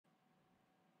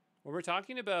When we're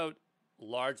talking about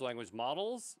large language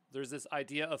models, there's this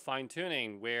idea of fine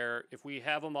tuning where if we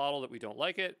have a model that we don't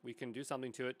like it, we can do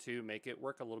something to it to make it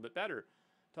work a little bit better.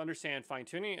 To understand fine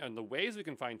tuning and the ways we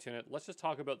can fine tune it, let's just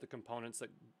talk about the components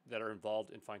that are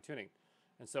involved in fine tuning.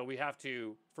 And so we have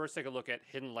to first take a look at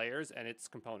hidden layers and its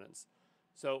components.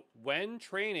 So when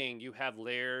training, you have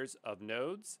layers of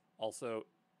nodes, also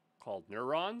called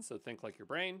neurons, so think like your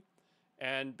brain.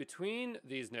 And between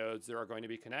these nodes, there are going to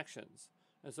be connections.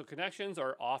 And so connections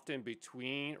are often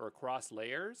between or across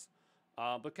layers,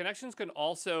 but connections can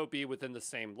also be within the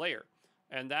same layer.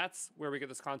 And that's where we get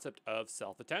this concept of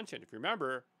self-attention. If you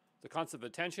remember, the concept of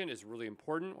attention is really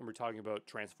important when we're talking about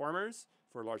transformers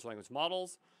for large language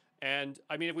models. And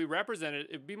I mean, if we represent it,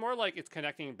 it'd be more like it's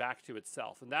connecting back to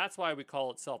itself. And that's why we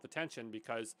call it self-attention,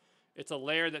 because it's a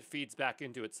layer that feeds back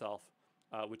into itself,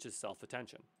 which is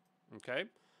self-attention. Okay?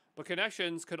 But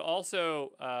connections could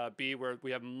also be where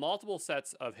we have multiple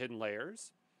sets of hidden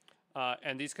layers,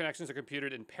 and these connections are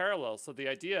computed in parallel. So the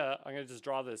idea, I'm going to just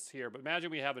draw this here, but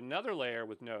imagine we have another layer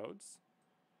with nodes,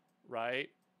 right?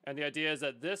 And the idea is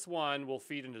that this one will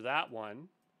feed into that one,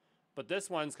 but this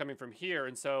one's coming from here.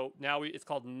 And so now it's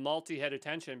called multi-head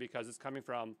attention because it's coming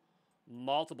from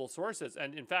multiple sources.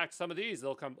 And in fact, some of these,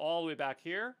 they'll come all the way back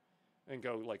here and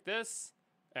go like this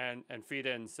and feed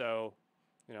in. So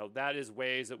that is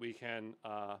ways that we can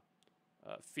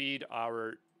feed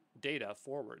our data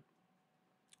forward.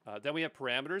 Then we have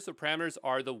parameters. So parameters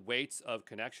are the weights of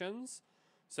connections.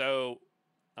 So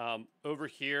over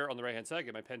here on the right-hand side,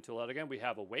 get my pen tool out again, we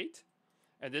have a weight.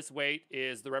 And this weight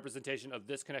is the representation of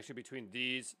this connection between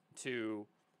these two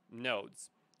nodes.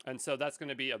 And so that's going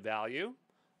to be a value.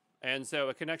 And so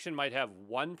a connection might have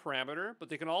one parameter, but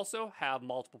they can also have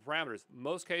multiple parameters. In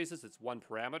most cases, it's one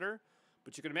parameter.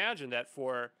 But you can imagine that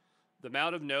for the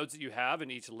amount of nodes that you have in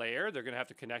each layer, they're going to have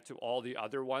to connect to all the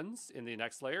other ones in the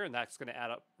next layer, and that's going to add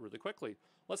up really quickly.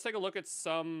 Let's take a look at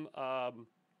some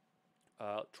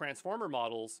transformer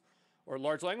models or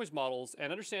large language models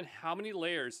and understand how many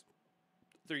layers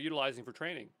they're utilizing for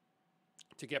training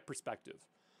to get perspective.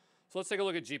 So let's take a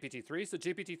look at GPT-3. So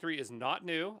GPT-3 is not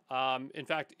new. In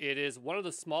fact, it is one of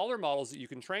the smaller models that you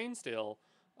can train still,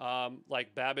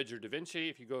 like Babbage or DaVinci.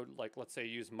 If you go, like, let's say,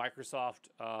 use Microsoft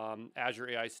Azure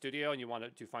AI Studio and you want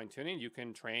to do fine tuning, you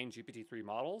can train GPT-3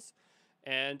 models.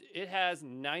 And it has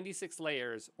 96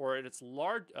 layers, or at its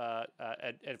large,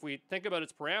 and if we think about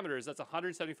its parameters, that's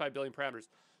 175 billion parameters.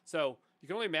 So you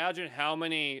can only imagine how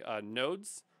many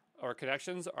nodes or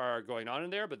connections are going on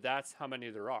in there, but that's how many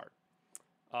there are.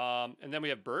 And then we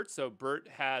have BERT. So BERT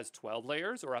has 12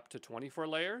 layers or up to 24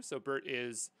 layers. So BERT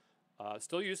is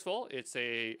still useful. It's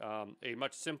a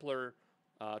much simpler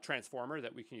transformer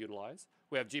that we can utilize.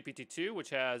 We have GPT-2,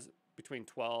 which has between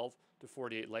 12 to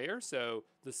 48 layers, so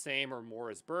the same or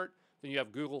more as BERT. Then you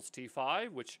have Google's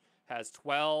T5, which has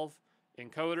 12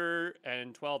 encoder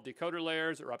and 12 decoder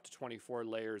layers, or up to 24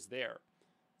 layers there.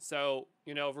 So,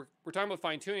 if we're talking about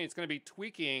fine-tuning, it's going to be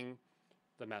tweaking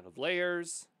the amount of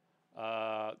layers,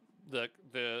 the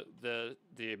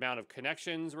amount of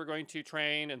connections we're going to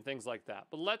train, and things like that.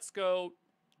 But let's go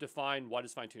define what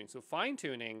is fine-tuning. So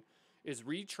fine-tuning is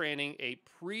retraining a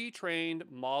pre-trained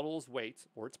model's weights,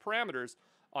 or its parameters,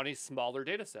 on a smaller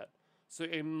data set. So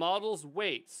a model's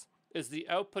weights is the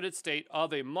outputted state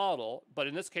of a model, but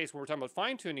in this case, when we're talking about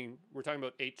fine-tuning, we're talking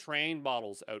about a trained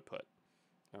model's output.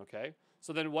 Okay?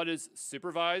 So then what is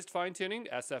supervised fine-tuning,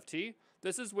 SFT?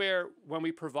 This is where, when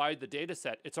we provide the data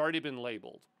set, it's already been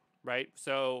labeled, right?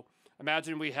 So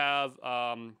imagine we have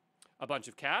a bunch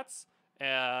of cats,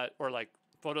 or like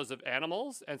photos of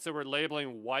animals, and so we're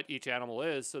labeling what each animal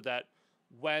is, so that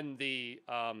when the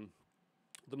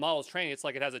model is training, it's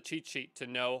like it has a cheat sheet to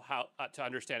know how to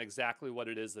understand exactly what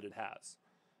it is that it has.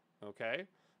 Okay,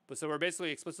 but so we're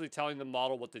basically explicitly telling the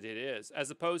model what the data is, as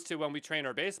opposed to when we train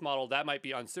our base model, that might be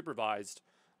unsupervised,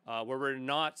 where we're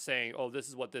not saying, oh, this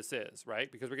is what this is,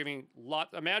 right? Because we're giving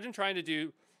imagine trying to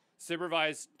do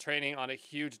supervised training on a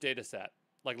huge data set,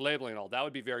 like labeling all. That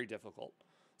would be very difficult.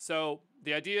 So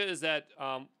the idea is that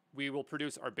we will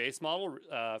produce our base model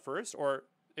first, or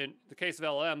in the case of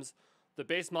LLMs, the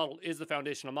base model is the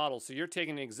foundational model. So you're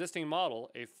taking an existing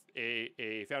model,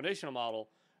 a foundational model,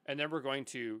 and then we're going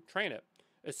to train it.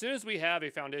 As soon as we have a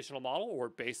foundational model or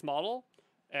base model,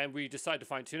 and we decide to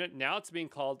fine tune it, now it's being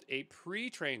called a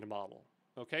pre-trained model.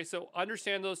 Okay, so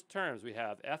understand those terms. We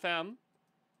have FM,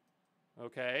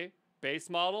 okay, base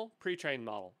model, pre-trained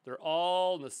model. They're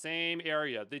all in the same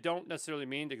area. They don't necessarily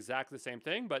mean exactly the same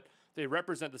thing, but they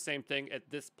represent the same thing at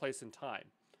this place in time.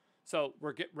 So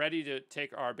we're ready to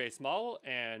take our base model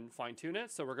and fine tune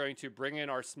it. So we're going to bring in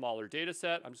our smaller data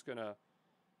set. I'm just going to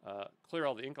clear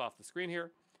all the ink off the screen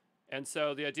here. And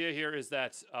so the idea here is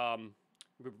that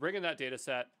we're bringing that data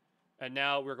set, and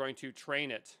now we're going to train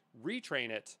it, retrain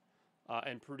it,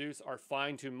 and produce our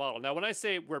fine-tuned model. Now, when I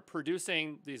say we're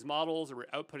producing these models or we're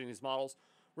outputting these models,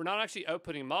 we're not actually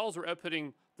outputting models, we're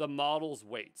outputting the model's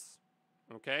weights.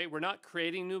 Okay, we're not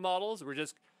creating new models, we're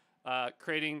just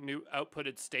creating new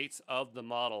outputted states of the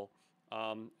model.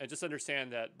 And just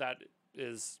understand that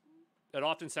it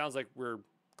often sounds like we're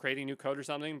creating new code or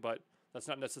something, but that's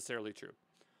not necessarily true.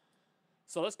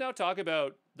 So let's now talk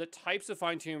about the types of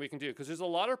fine-tuning we can do, because there's a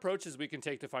lot of approaches we can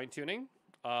take to fine-tuning.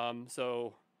 And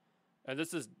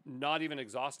this is not even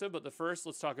exhaustive, but first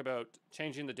let's talk about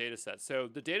changing the data set. So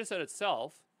the data set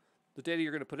itself, the data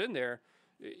you're going to put in there,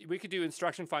 we could do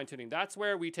instruction fine-tuning. That's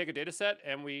where we take a data set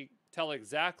and we tell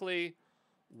exactly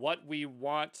what we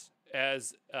want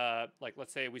as, like,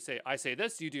 let's say I say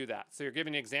this, you do that. So you're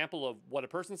giving an example of what a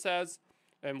person says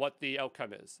and what the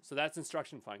outcome is. So that's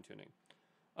instruction fine-tuning.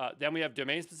 Then we have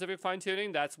domain-specific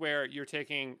fine-tuning. That's where you're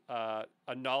taking a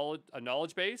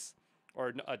knowledge base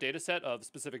or a data set of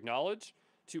specific knowledge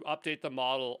to update the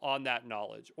model on that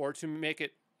knowledge, or to make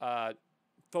it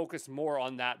focus more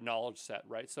on that knowledge set,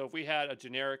 right? So if we had a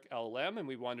generic LLM and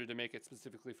we wanted to make it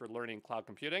specifically for learning cloud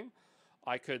computing,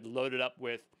 I could load it up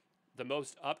with the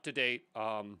most up-to-date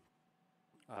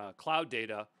cloud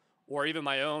data, or even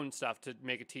my own stuff to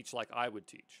make it teach like I would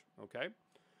teach, okay?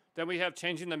 Then we have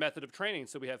changing the method of training.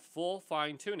 So we have full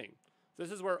fine-tuning.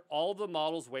 This is where all the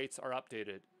model's weights are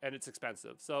updated, and it's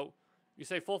expensive. So you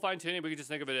say full fine-tuning, we can just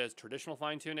think of it as traditional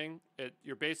fine-tuning.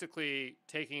 You're basically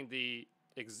taking the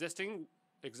existing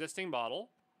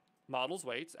model's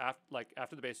weights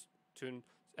after the base tune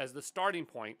as the starting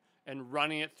point and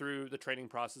running it through the training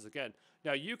process again.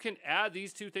 Now you can add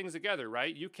these two things together,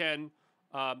 right? You can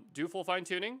do full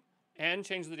fine-tuning and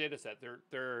change the data set.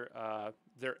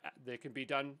 They can be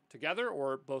done together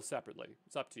or both separately.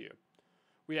 It's up to you.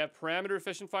 We have parameter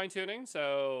efficient fine-tuning,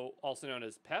 so also known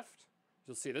as PEFT.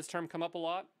 You'll see this term come up a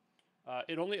lot.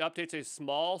 It only updates a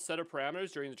small set of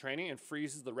parameters during the training and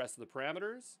freezes the rest of the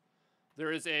parameters.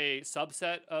 There is a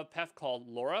subset of PEFT called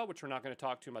LoRa, which we're not going to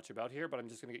talk too much about here, but I'm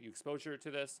just going to get you exposure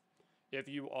to this. If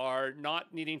you are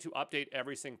not needing to update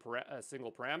every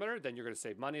single parameter, then you're going to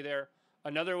save money there.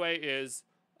 Another way is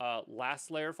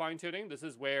last layer fine-tuning. This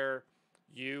is where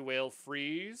you will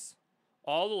freeze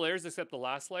all the layers except the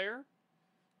last layer.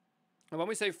 And when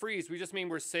we say freeze, we just mean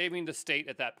we're saving the state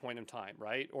at that point in time,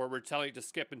 right? Or we're telling it to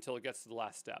skip until it gets to the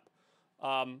last step.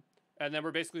 And then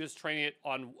we're basically just training it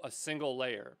on a single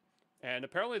layer. And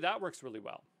apparently that works really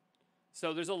well.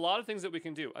 So there's a lot of things that we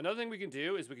can do. Another thing we can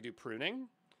do is we can do pruning.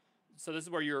 So this is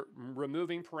where you're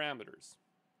removing parameters,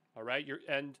 all right?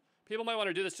 And people might want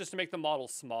to do this just to make the model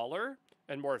smaller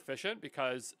and more efficient,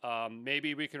 because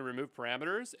maybe we can remove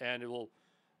parameters and it will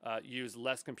use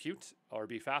less compute or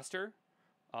be faster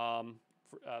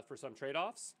for some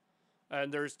trade-offs.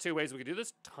 And there's two ways we can do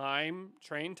this.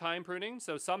 Train time pruning.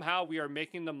 So somehow we are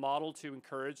making the model to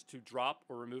encourage to drop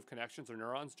or remove connections or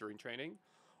neurons during training.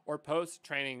 Or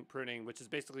post-training pruning, which is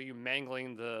basically you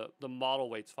mangling the model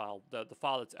weights file, the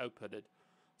file that's outputted.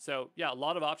 So yeah, a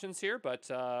lot of options here, but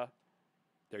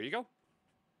there you go.